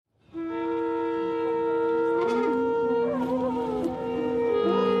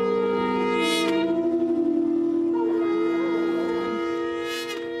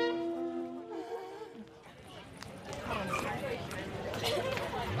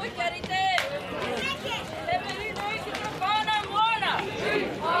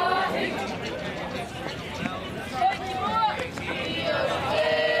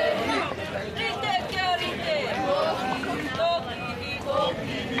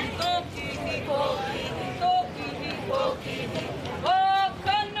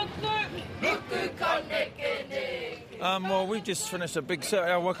Well, we just finished a big sail.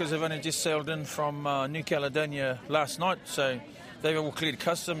 Our workers have only just sailed in from New Caledonia last night, so they all cleared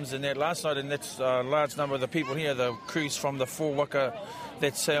customs and that last night, and that's a large number of the people here, the crews from the 4 waka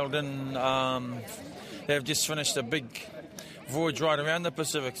that sailed in. They've just finished a big voyage right around the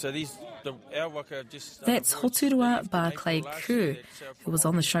Pacific, so our waka just... That's Hoturoa Barclay-Kerr, who was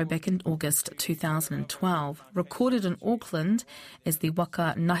on the show back in August 2012, recorded in Auckland as the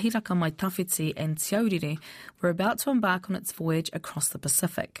waka Nahiraka Mai Tawhiti and Te Aurere were about to embark on its voyage across the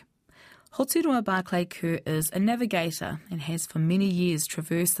Pacific. Hoturoa Barclay-Kerr is a navigator and has for many years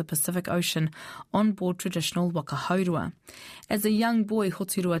traversed the Pacific Ocean on board traditional waka haurua. As a young boy,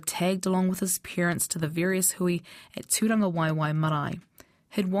 Hoturoa tagged along with his parents to the various hui at Tūranga Waiwai Marae.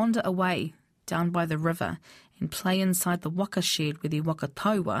 He'd wander away down by the river and play inside the waka shed where the waka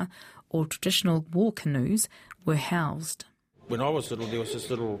tauā, or traditional war canoes, were housed. When I was little, there was this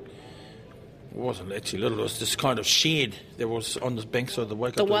little... It wasn't actually little, it was this kind of shed that was on the banks of the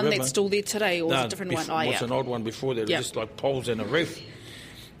Waikato River. The one that's still there today, or was it a different one? It was an old one before that. It was just like poles and a roof.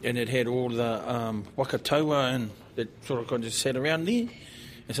 And it had all the waka tauā and that sort of kind of just sat around there.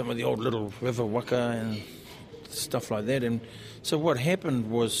 And some of the old little river waka and stuff like that. And so what happened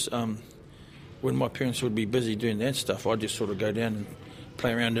was when my parents would be busy doing that stuff, I'd just sort of go down and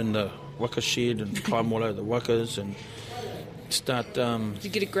play around in the waka shed and climb all over the wakas and start... Did you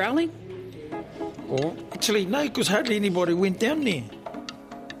get it growling? Or actually, no, because hardly anybody went down there.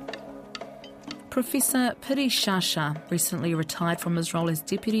 Professor Piri recently retired from his role as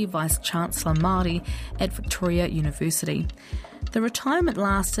Deputy Vice-Chancellor Māori at Victoria University. The retirement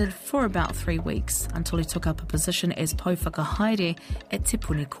lasted for about 3 weeks until he took up a position as Pouwhakahaere at Te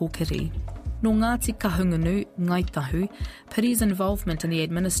Puni Kōkiri. No Ngāti Kahungunu, Ngaitahu, Piri's involvement in the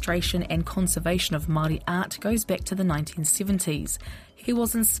administration and conservation of Māori art goes back to the 1970s. He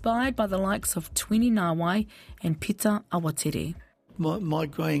was inspired by the likes of Tuini Ngāwai and Pita Awatere. My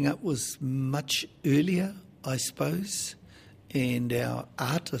growing up was much earlier, I suppose, and our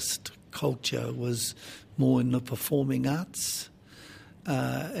artist culture was more in the performing arts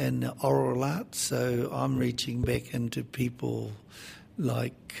and the oral arts. So I'm reaching back into people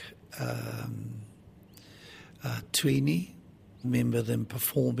like Tuini. Remember them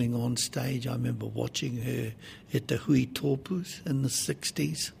performing on stage. I remember watching her at the Hui Tōpus in the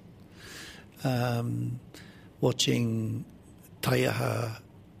 60s. Watching taiaha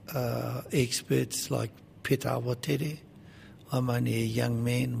experts like Pita Awatere. I'm only a young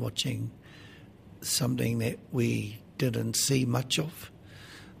man watching something that we didn't see much of.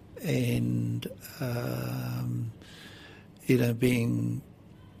 And, being...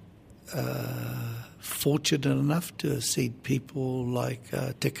 fortunate enough to see people like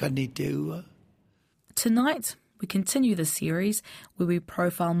Te Kani Te Ua. Tonight, we continue the series where we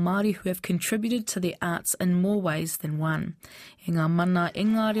profile Māori who have contributed to the arts in more ways than one. E ngā mana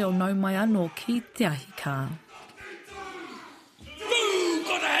engari o nau mai anō ki te ahika.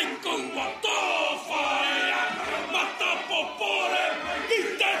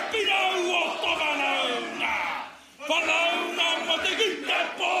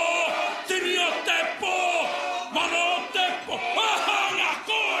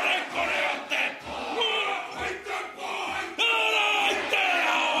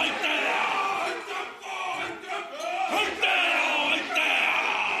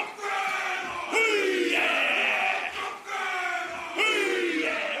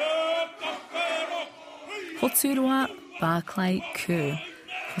 Hoturoa Barclay-Kerr.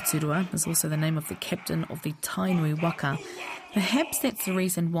 Hoturoa is also the name of the captain of the Tainui Waka. Perhaps that's the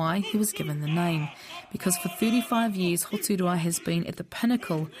reason why he was given the name, because for 35 years Hoturoa has been at the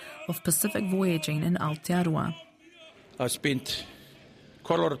pinnacle of Pacific voyaging in Aotearoa. I spent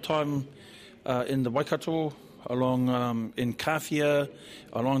quite a lot of time in the Waikato, along in Kawhia,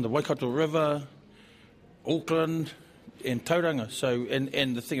 along the Waikato River, Auckland and Tauranga. So,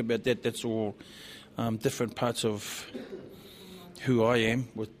 and the thing about that, that's all different parts of who I am,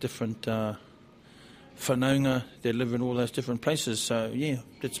 with different whanaunga that live in all those different places. So yeah,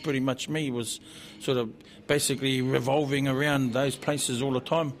 that's pretty much me, was sort of basically revolving around those places all the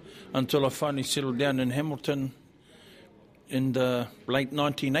time until I finally settled down in Hamilton in the late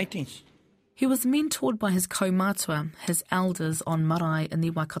 1980s. He was mentored by his kaumātua, his elders on marae in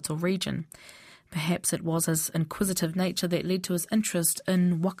the Waikato region. Perhaps it was his inquisitive nature that led to his interest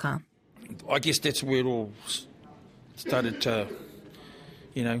in waka. I guess that's where it all started to,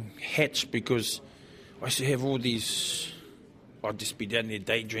 hatch, because I used to have all these... I'd just be down there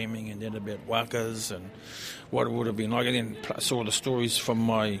daydreaming and then about wakas and what it would have been like. And then plus all the stories from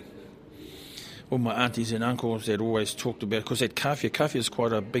all my aunties and uncles that always talked about, because at Kawhia is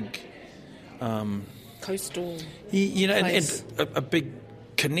quite a big coastal and a big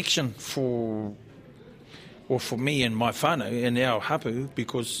connection for me and my whānau and our hapu,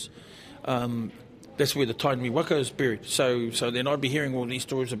 because that's where the Tainui Waka is buried. So then I'd be hearing all these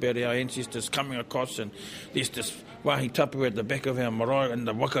stories about our ancestors coming across, and there's this wahi tapu at the back of our marae, and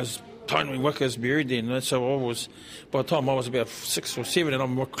the Tainui Waka's buried there. So by the time I was about 6 or 7 and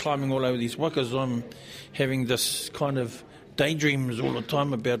I'm climbing all over these wakas, I'm having this kind of daydreams all the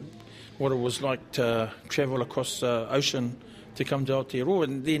time about what it was like to travel across the ocean to come to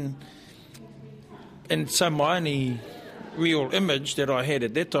Aotearoa. And so my only real image that I had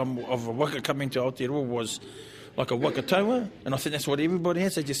at that time of a waka coming to Aotearoa was like a waka taua, and I think that's what everybody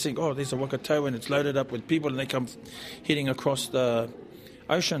has. They just think, oh, there's a waka taua and it's loaded up with people and they come heading across the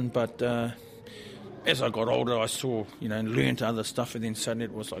ocean. But as I got older, I saw, and learned other stuff, and then suddenly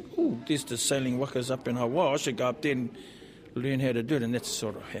it was like, oh, there's the sailing wakas up in Hawaii. I should go up there and learn how to do it, and that's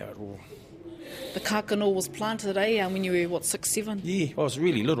sort of how it all... The kākano was planted, when you were, 6, 7? Yeah, I was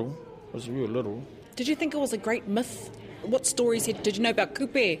really little. Did you think it was a great myth? What stories did you know about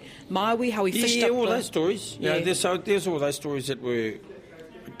Kupe, Maui, how he fished up? Yeah, all those stories. There's all those stories that were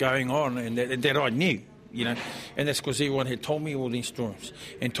going on and that I knew, and that's because everyone had told me all these stories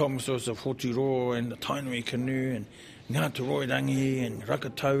and told me stories of Hoturoa and the Tainui canoe and Ngā Toroirangi and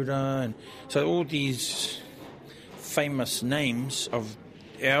Rakataura, and so all these famous names of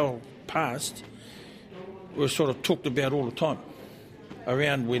our past were sort of talked about all the time.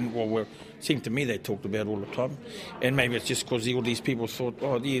 Around when, seemed to me they talked about all the time, and maybe it's just because all these people thought,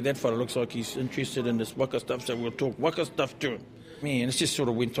 oh yeah, that fella looks like he's interested in this waka stuff, so we'll talk waka stuff to him. And it just sort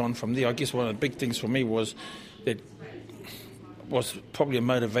of went on from there. I guess one of the big things for me was probably a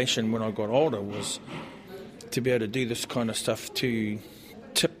motivation when I got older, was to be able to do this kind of stuff to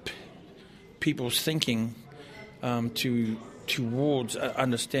tip people's thinking towards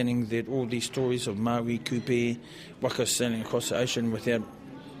understanding that all these stories of Maui, Kupe, waka sailing across the ocean without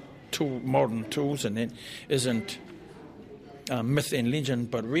modern tools, and that isn't myth and legend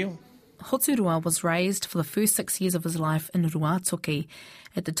but real. Hoturoa was raised for the first 6 years of his life in Ruatoki.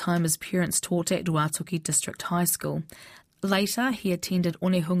 At the time, his parents taught at Ruatoki District High School. Later, he attended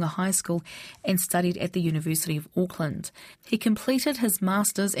Onehunga High School and studied at the University of Auckland. He completed his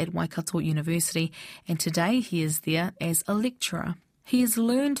Masters at Waikato University, and today he is there as a lecturer. He has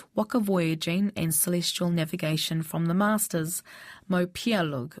learned waka voyaging and celestial navigation from the masters. Mo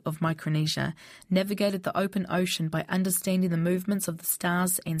Pialug of Micronesia navigated the open ocean by understanding the movements of the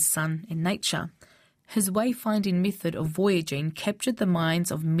stars and sun and nature. His wayfinding method of voyaging captured the minds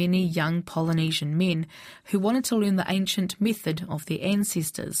of many young Polynesian men who wanted to learn the ancient method of their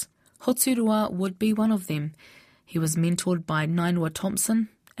ancestors. Hoturoa would be one of them. He was mentored by Nainua Thompson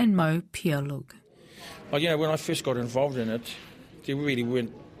and Mo Pialug. When I first got involved in it, there really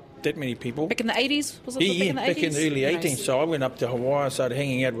weren't that many people. Back in the 80s? Was it back in the early 80s. So I went up to Hawaii, started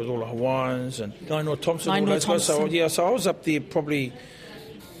hanging out with all the Hawaiians and Nainua Thompson. All those guys. So I was up there probably...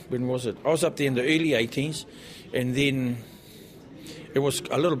 When was it? I was up there in the early 80s, and then it was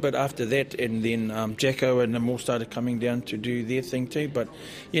a little bit after that, and then Jacko and them all started coming down to do their thing too. But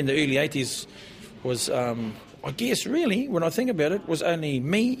in the early 80s was, I guess really, when I think about it, was only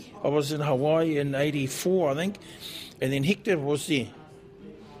me. I was in Hawaii in 84, I think, and then Hector was there.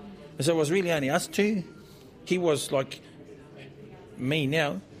 And so it was really only us two. He was like me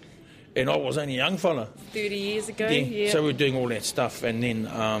now, and I was only a young fella. 30 years ago, yeah. So we were doing all that stuff, and then,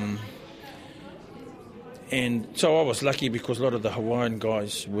 and so I was lucky because a lot of the Hawaiian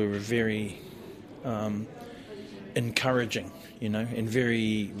guys were very encouraging, and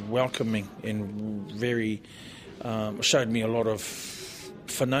very welcoming, and very showed me a lot of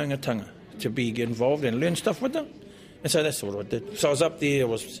whanaungatanga to be involved and learn stuff with them. And so that's what I did. So I was up there,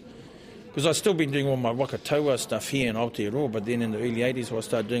 because I'd still been doing all my waka taua stuff here in Aotearoa, but then in the early 80s what I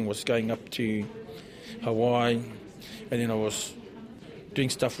started doing was going up to Hawaii, and then I was doing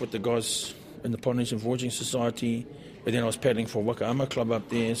stuff with the guys in the Polynesian Voyaging Society, and then I was paddling for Waka Ama Club up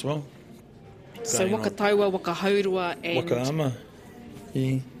there as well. So waka taua, waka haurua and... Waka Ama,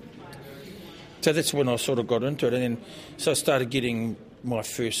 yeah. So that's when I sort of got into it, and then so I started getting my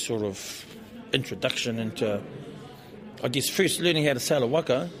first sort of introduction into, I guess, first learning how to sail a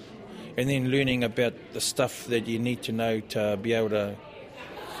waka, and then learning about the stuff that you need to know to be able to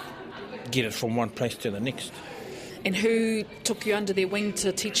get it from one place to the next. And who took you under their wing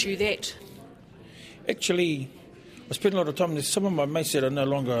to teach you that? Actually, I spent a lot of time with some of my mates that are no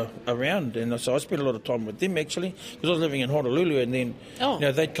longer around, and so I spent a lot of time with them actually, because I was living in Honolulu, and then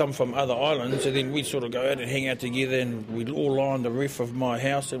they'd come from other islands, and then we'd sort of go out and hang out together, and we'd all lie on the roof of my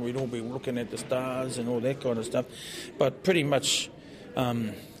house, and we'd all be looking at the stars and all that kind of stuff. But pretty much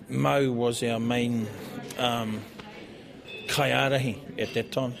Mo was our main kaiarahi at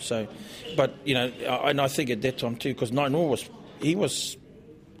that time. So, but and I think at that time too, because Nainoa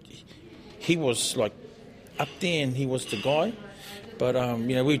was like up there, and he was the guy. But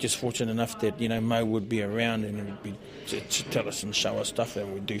we were just fortunate enough that Mo would be around and would be to tell us and show us stuff,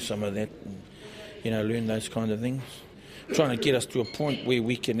 and we'd do some of that, and learn those kind of things. Trying to get us to a point where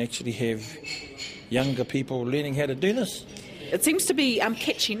we can actually have younger people learning how to do this. It seems to be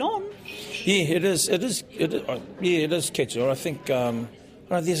catching on. Yeah, it is. It is catching on. I think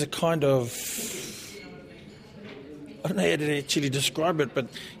there's a kind of, I don't know how to actually describe it, but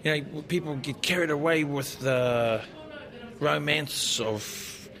people get carried away with the romance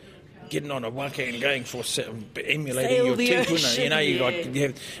of getting on a waka and going for emulating your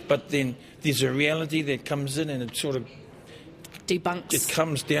tupuna. But then there's a reality that comes in, and it sort of debunks. It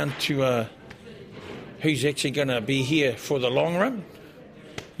comes down to who's actually going to be here for the long run,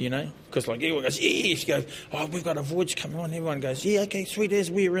 because like everyone goes, yes, you go, oh, we've got a voyage coming on. Everyone goes, yeah, okay, sweet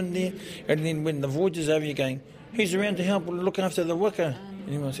as we're in there. And then when the voyage is over, you're going, who's around to help look after the waka? And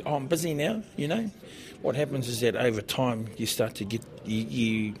everyone says, oh, I'm busy now, What happens is that over time you start to get,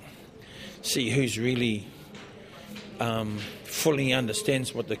 you see who's really fully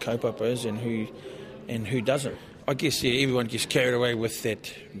understands what the kaupapa is and who doesn't. I guess, everyone gets carried away with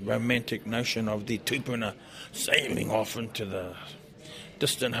that romantic notion of the tupuna sailing off into the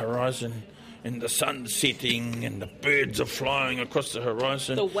distant horizon, and the sun setting, and the birds are flying across the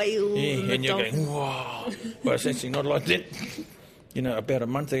horizon. The whales. Yeah, and you're going, wow. Well, it's actually not like that. About a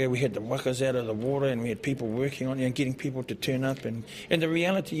month ago we had the wakas out of the water, and we had people working on it, getting people to turn up. And the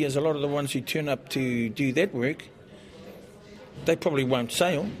reality is a lot of the ones who turn up to do that work, they probably won't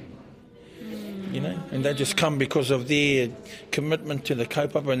sail. And they just come because of their commitment to the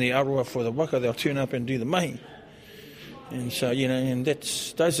kaupapa and the aroa for the waka. They'll turn up and do the mahi. And so, and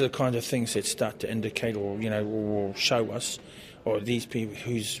those are the kind of things that start to indicate or show us, or these people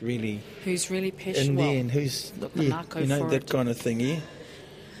who's really passionate in there, and who's that kind of thing, yeah.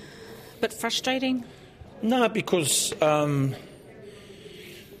 But frustrating? No, because I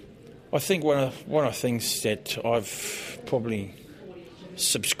think one of the things that I've probably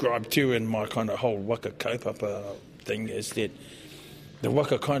subscribed to in my kind of whole waka kaupapa thing is that the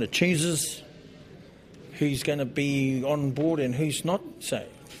waka kind of chooses who's going to be on board and who's not. So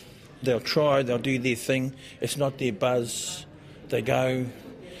they'll do their thing. It's not their buzz. They go,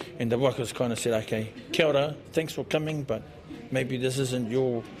 and the waka's kind of said, okay, kia ora, thanks for coming, but maybe this isn't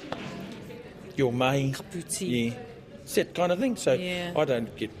your mahi. Kaputi. Yeah, it's that kind of thing. So yeah.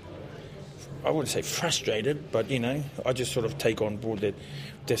 I wouldn't say frustrated, but, I just sort of take on board that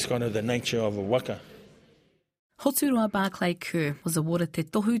that's kind of the nature of a waka. Hoturoa Barclay-Kerr was awarded Te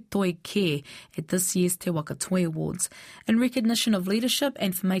Toi Awards at this year's Te Waka Toi Awards in recognition of leadership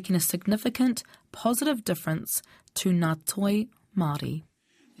and for making a significant, positive difference to Ngā Toi Māori.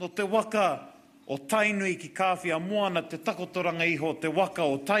 No te waka o tainui ki kāwhia moana te takotoranga iho, te waka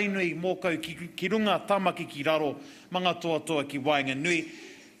o tainui mōkau ki runga tamaki ki raro, manga toa toa ki wainga nui,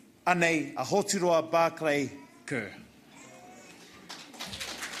 anei a Hoturoa Barclay-Kerr.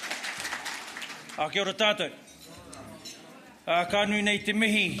 Kia ora tātou. Ka nui nei te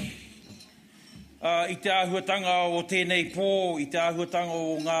mihi i te āhuatanga o tēnei pō, i te āhuatanga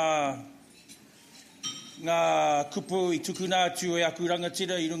o ngā kupu i tukuna atu e aku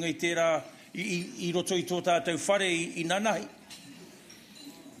rangatira i runga i tērā i roto i tō tātou whare i nanahi.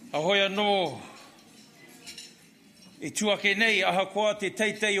 Ahoia no e tuake nei ahakoa te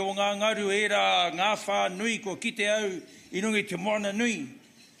teitei o ngā ngaru era ngā whā nui ko kite au i runga i te moana nui.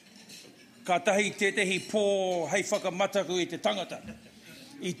 Ka tahi tetehi pō hei whakamataku i te tangata.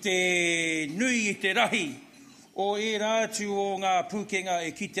 I te nui i te rahi o e rātu o ngā pūkenga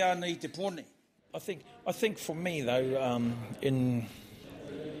e kite ana i te pōne. I think for me though, in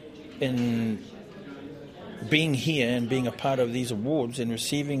being here and being a part of these awards and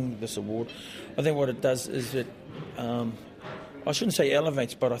receiving this award, I think what it does is it, I shouldn't say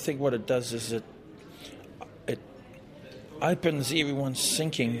elevates, but I think what it does is it opens everyone's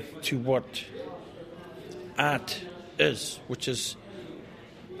thinking to what art is, which is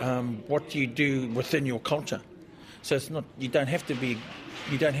what you do within your culture. So it's not, you don't have to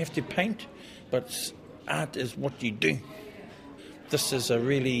paint, but art is what you do. This is a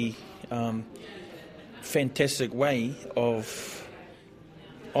really fantastic way of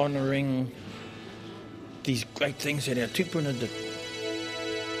honouring these great things that our tupuna did.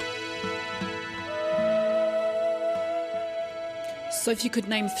 So if you could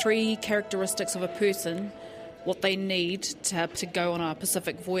name 3 characteristics of a person, what they need to go on a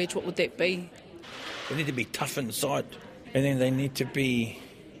Pacific voyage, what would that be? They need to be tough inside, and then they need to be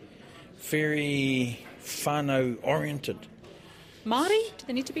very whānau-oriented. Māori? Do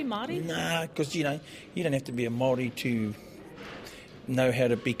they need to be Māori? Nah, because, you don't have to be a Māori to know how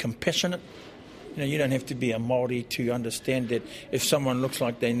to be compassionate. You don't have to be a Māori to understand that if someone looks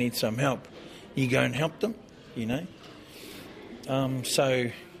like they need some help, you go and help them,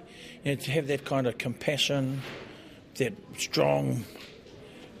 So, to have that kind of compassion, that strong,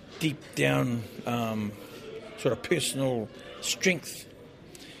 deep down sort of personal strength,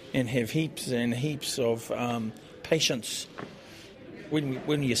 and have heaps and heaps of patience.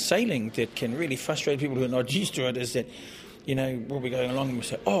 When you're sailing, that can really frustrate people who are not used to it, is that, we'll be going along and we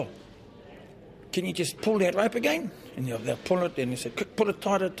say, oh, can you just pull that rope again? And they'll pull it, and they say, pull it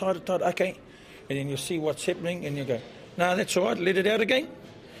tighter, okay. And then you'll see what's happening, and you'll go, no, that's all right, let it out again.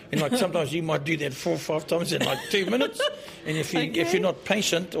 And sometimes you might do that 4 or 5 times in 2 minutes. And if you're not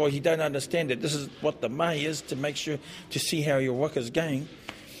patient or you don't understand it, this is what the mahi is, to make sure, to see how your waka's going.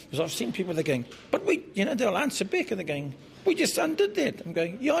 Because I've seen people, they're going, but they'll answer back, and they're going, we just undid that. I'm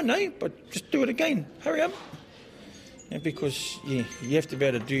going, yeah, I know, but just do it again. Hurry up. Because, you have to be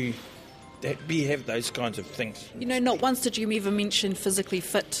able to do that, have those kinds of things. Not once did you ever mention physically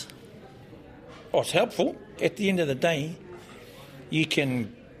fit. Oh, it's helpful. At the end of the day, you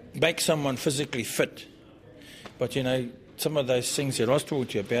can make someone physically fit. But, some of those things that I was talking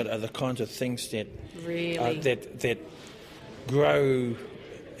to you about are the kinds of things that really that grow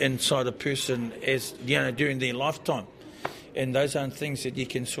inside a person as, during their lifetime. And those aren't things that you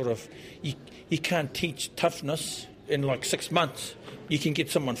can sort of... You can't teach toughness in 6 months. You can get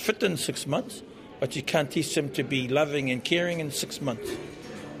someone fit in 6 months, but you can't teach them to be loving and caring in 6 months.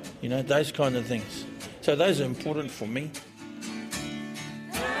 Those kind of things. So those are important for me.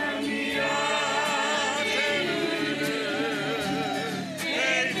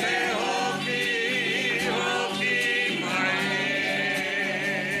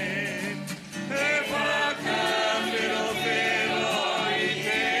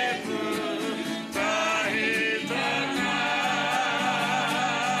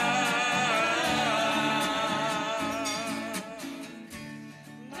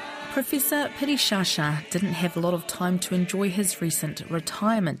 Professor Piri Sciascia didn't have a lot of time to enjoy his recent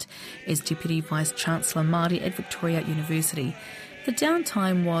retirement as Deputy Vice-Chancellor Māori at Victoria University. The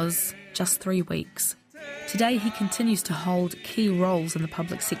downtime was just 3 weeks. Today he continues to hold key roles in the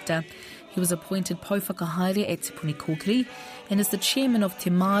public sector. He was appointed Pouwhakahaere at Te Puni Kōkiri and is the chairman of Te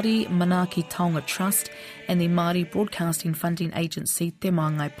Māori Manaaki Taonga Trust and the Māori Broadcasting Funding Agency Te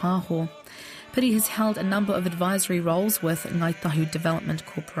Māngai Pāho. Piri has held a number of advisory roles with Ngāi Tahu Development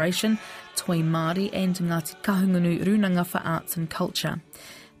Corporation, Toi Māori and Ngāti Kahungunu Runanga for Arts and Culture.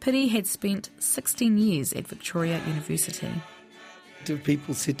 Piri had spent 16 years at Victoria University.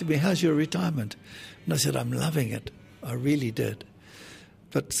 People said to me, how's your retirement? And I said, I'm loving it. I really did.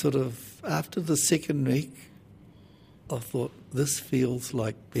 But sort of after the second week, I thought, this feels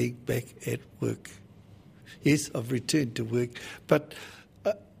like being back at work. Yes, I've returned to work, but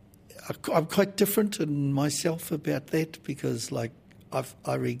I'm quite different in myself about that, because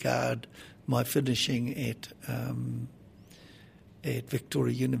I regard my finishing at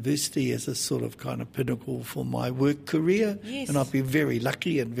Victoria University as a sort of kind of pinnacle for my work career. Yes. And I've been very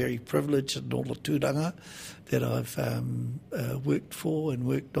lucky and very privileged in all the tūranga that I've worked for and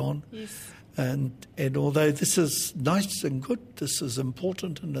worked on. Yes. And although this is nice and good, this is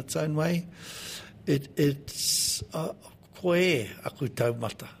important in its own way, it's koe aku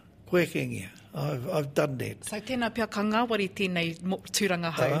taumata. I've done that. So tēnā pia ka ngāwari tēnei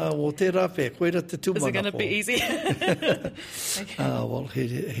tūranga hau. Well, tērā pē, koe ra te tūmana. Is it going to be easy? Okay. Well, he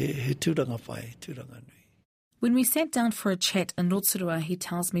tūranga whai, tūranga nui. When we sat down for a chat in Hoturoa, he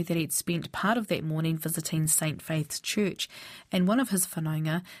tells me that he'd spent part of that morning visiting St. Faith's Church and one of his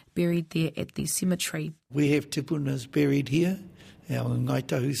whanaunga buried there at the cemetery. We have tipunas buried here, our Ngāi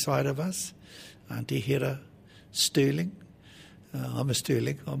Tahu side of us, Auntie Hera Sterling. I'm a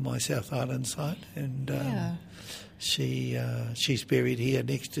Sterling on my South Island side, and she's buried here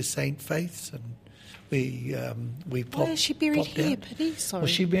next to St. Faith's, and we popped. Why is she buried here, out. Piri? Sorry. Well,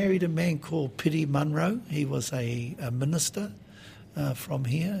 she married a man called Piri Munro. He was a minister from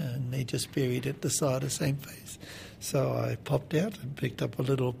here, and they just buried at the side of St. Faith's. So I popped out and picked up a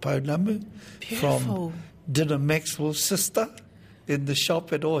little pounamu from Dinner Maxwell's sister in the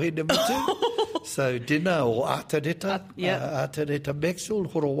shop at Ohenemitu. So Dinner, or Atareta, Atareta Maxwell,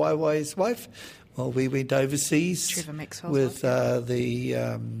 Horowaiwai's wife. Well, we went overseas with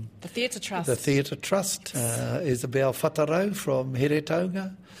the Theatre Trust. The Theatre Trust, Isabel Whatarau from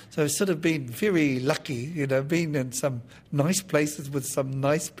Heretaunga. So I've sort of been very lucky, been in some nice places with some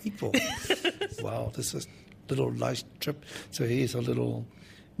nice people. Wow, this is a little nice trip. So here's a little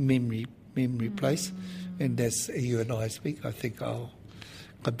memory place. And as you and I speak, I think ka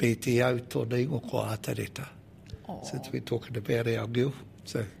be te au tōna ingo ko atareta. Since we're talking about our girl.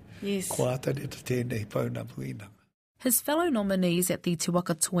 So, Yes. ko atareta tēnei pauna puinanga. His fellow nominees at the Te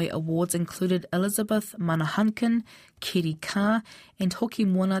Waka Toi Awards included Elizabeth Manahankin, Kiri Ka, and Hoki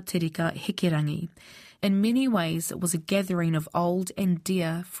Moana Terika Hekerangi. In many ways, it was a gathering of old and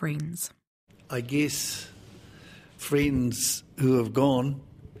dear friends. I guess friends who have gone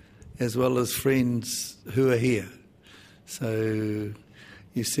as well as friends who are here. So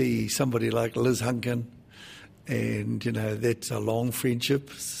you see somebody like Liz Hunkin, and, you know, that's a long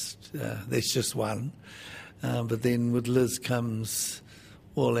friendship. That's just one. But then with Liz comes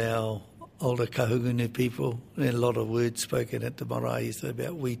all our older kahungunu people, and a lot of words spoken at the marae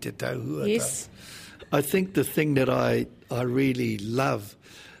about we te tauhuata. Yes. I think the thing that I really love,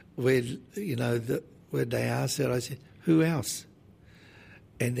 when, you know, when they asked that, I said, who else?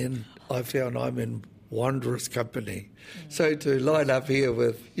 And then I found I'm in wondrous company. So to line up here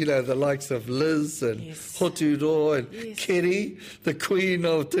with, you know, the likes of Liz and Hoturoa and Piri, the queen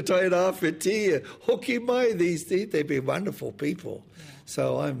of Te Taira Whiti, Hoki Mai, they've been wonderful people.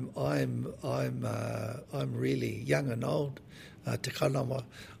 So I'm really young and old. Te Kanawa,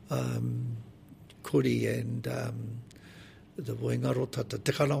 Kuri and the Waingarotata,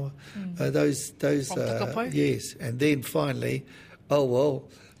 Te Kanawa. Those yes. And then finally, oh well,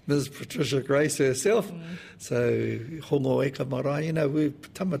 Ms. Patricia Grace herself. So, hongo eka marae, you know,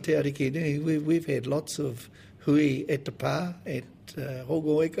 we've had lots of hui at the pa, at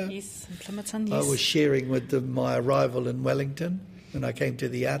hongo eka. Yes, in Plimerton, I was sharing with them my arrival in Wellington when I came to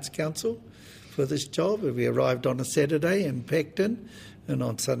the Arts Council for this job. We arrived on a Saturday and packed in, and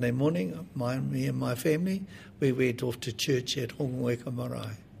on Sunday morning, me and my family, we went off to church at hongo eka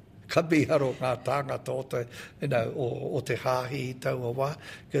marae. Ka biharo ngā tāngata you know, o te hāhi taua wā,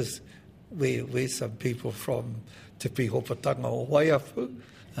 because we're some people from Te Pihopatanga o Waiafu,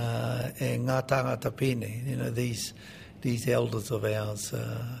 and ngā tāngata pēne, you know, these elders of ours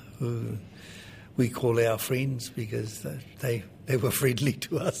who we call our friends because they were friendly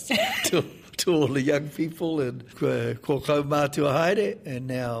to us, to all the young people, and ko kaumātua haere, and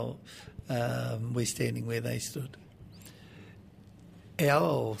now we're standing where they stood.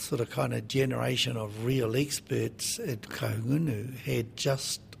 Our sort of kind of generation of real experts at kahungunu had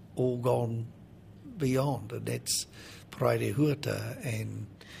just all gone beyond, and that's Praere Huata and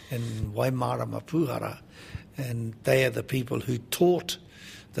Waimarama Puhara, and they are the people who taught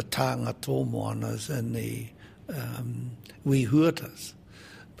the tāngata tōmoanas and the Huatas,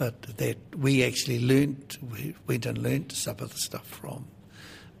 but that we actually went and learnt some of the stuff from.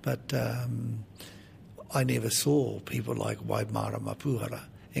 But I never saw people like Waimarama Puhara.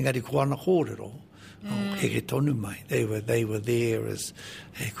 Engari ko ana kōrero, heke tonu mai. They were there as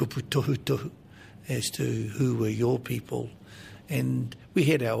he kupu tohu, as to who were your people. And we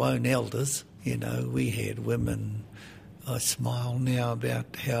had our own elders, you know, we had women. I smile now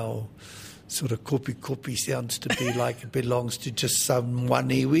about how sort of kopi sounds to be like it belongs to just some one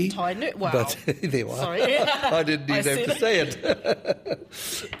iwi. Wow. But there was. Sorry. I didn't even have to say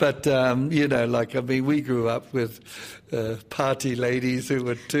it. But, you know, like, I mean, we grew up with party ladies who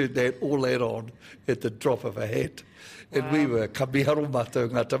would turn all that on at the drop of a hat. And we were kamiharo mātou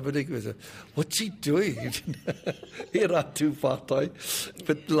ngā tamariki. We said, what's he doing? He rā tū whātai.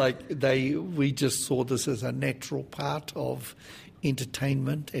 But like we just saw this as a natural part of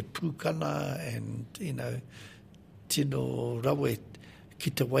entertainment at Pūkana and, you know, tino rawe ki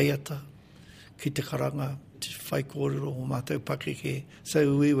te waiata, ki te karanga, te whai kōrero o mātou pakeke.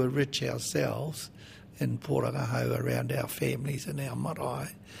 So we were rich ourselves in porangahau around our families and our marae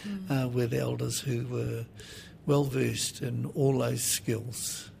with elders who were well versed in all those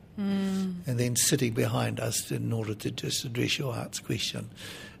skills. And then sitting behind us in order to just address your heart's question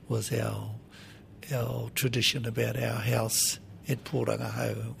was our tradition about our house at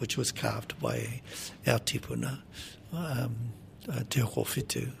Porangahau, which was carved by our tipuna, Te Hoko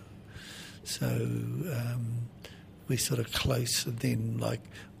Whitu. So we're sort of close, and then like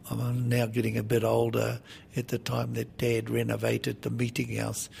I'm now getting a bit older. At the time that Dad renovated the meeting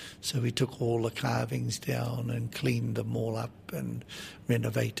house, so we took all the carvings down and cleaned them all up and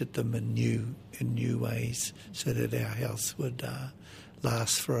renovated them in new ways, so that our house would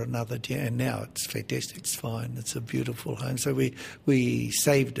last for another day. And now it's fantastic. It's fine. It's a beautiful home. So we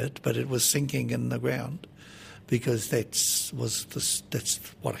saved it, but it was sinking in the ground because that's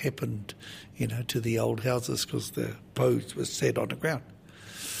what happened, you know, to the old houses because the posts were set on the ground.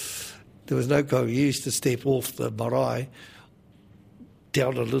 There was no go. We used to step off the marae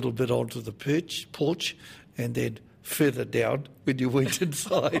down a little bit onto the porch and then further down when you went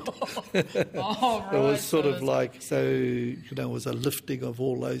inside. It was sort of like, so, it was a lifting of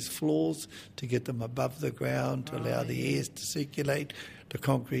all those floors to get them above the ground, to allow the air to circulate, the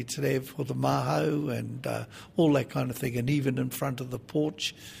concrete slab for the maho and all that kind of thing. And even in front of the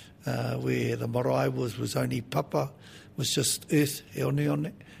porch, where the marae was only papa, was just earth,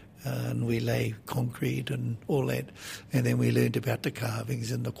 and we lay concrete and all that. And then we learned about the carvings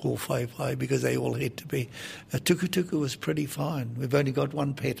and the kōwhaiwhai because they all had to be. Tukutuku was pretty fine. We've only got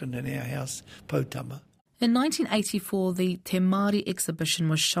one pattern in our house, Potama. In 1984, the Te Māori exhibition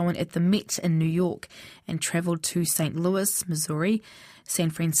was shown at the Met in New York and travelled to St. Louis, Missouri,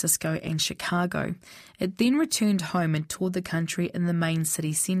 San Francisco and Chicago. It then returned home and toured the country in the main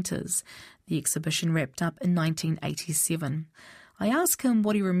city centres. The exhibition wrapped up in 1987. I ask him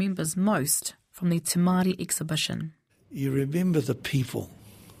what he remembers most from the Te Māori exhibition. You remember the people,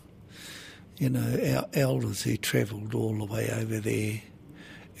 our elders who travelled all the way over there,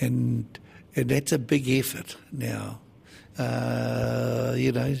 and that's a big effort now.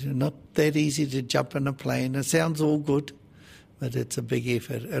 Not that easy to jump in a plane. It sounds all good, but it's a big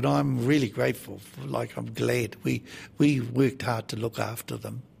effort, and I'm really grateful. I'm glad we worked hard to look after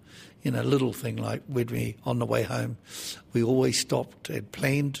them. Little thing like when we, on the way home, we always stopped and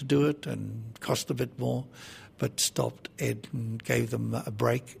planned to do it and cost a bit more, but stopped and gave them a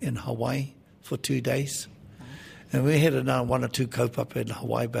break in Hawaii for 2 days. And we had another 1 or 2 kaupapa in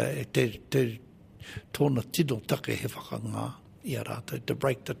Hawaii, but tōna tino take he whakangā ia rātou to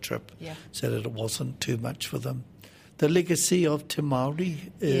break the trip so that it wasn't too much for them. The legacy of Te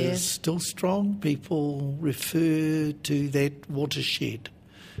Māori is still strong. People refer to that watershed.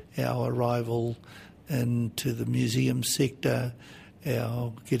 Our arrival into the museum sector,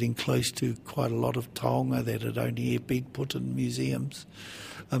 our getting close to quite a lot of taonga that had only been put in museums.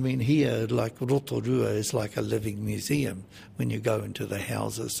 I mean, here, like Rotorua is like a living museum when you go into the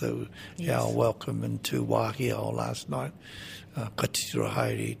houses. So our welcome into Wāhiao last night, ka titira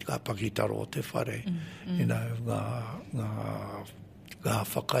haere, ka pakitaro o te whare, ngā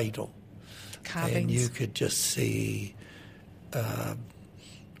whakairo. Carvings. And you could just see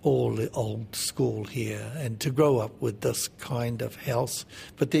all the old school here, and to grow up with this kind of house.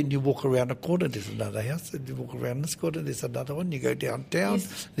 But then you walk around a corner, there's another house, and you walk around this corner, there's another one. You go downtown,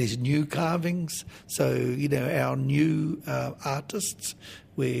 there's new carvings. So, our new artists,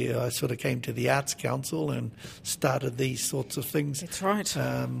 where I sort of came to the Arts Council and started these sorts of things. That's right.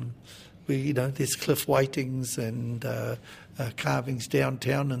 There's cliff whitings and carvings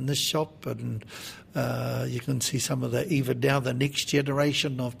downtown in this shop, and you can see some of even now the next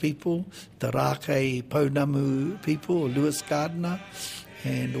generation of people, the Rākei Pounamu people, Lewis Gardner,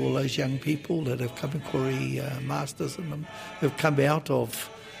 and all those young people that have come, Corey Masters and them, have come out of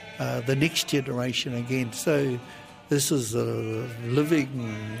the next generation again. So this is a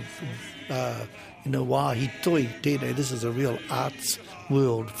living, wāhi toi tēnei. This is a real arts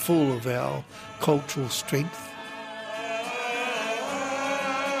world full of our cultural strength.